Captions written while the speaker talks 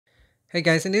Hey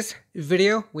guys, in this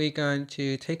video, we're going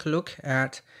to take a look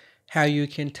at how you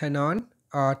can turn on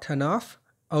or turn off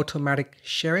automatic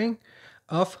sharing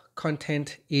of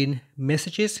content in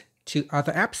messages to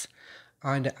other apps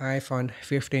on the iPhone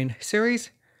 15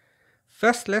 series.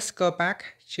 First, let's go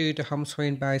back to the home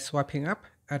screen by swiping up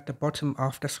at the bottom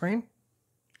of the screen.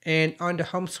 And on the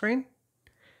home screen,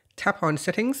 tap on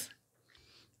Settings.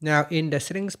 Now in the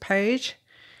Settings page,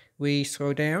 we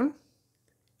scroll down,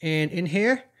 and in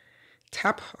here,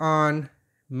 tap on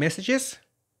Messages.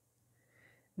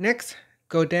 Next,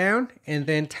 go down and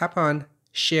then tap on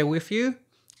Share with You.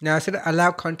 Now instead of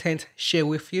allow content share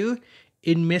with you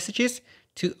in messages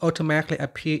to automatically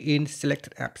appear in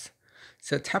selected apps.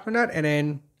 So tap on that, and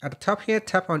then at the top here,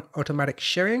 tap on automatic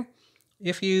sharing.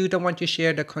 If you don't want to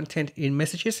share the content in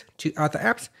messages to other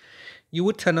apps, you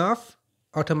would turn off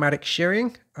automatic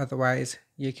sharing. Otherwise,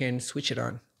 you can switch it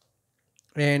on.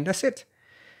 And that's it.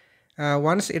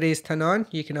 Once it is turned on,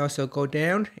 you can also go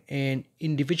down and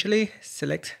individually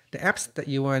select the apps that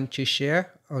you want to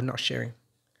share or not sharing.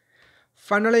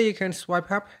 Finally, you can swipe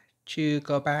up to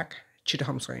go back to the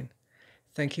home screen.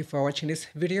 Thank you for watching this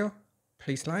video.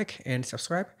 Please like and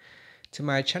subscribe to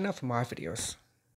my channel for more videos.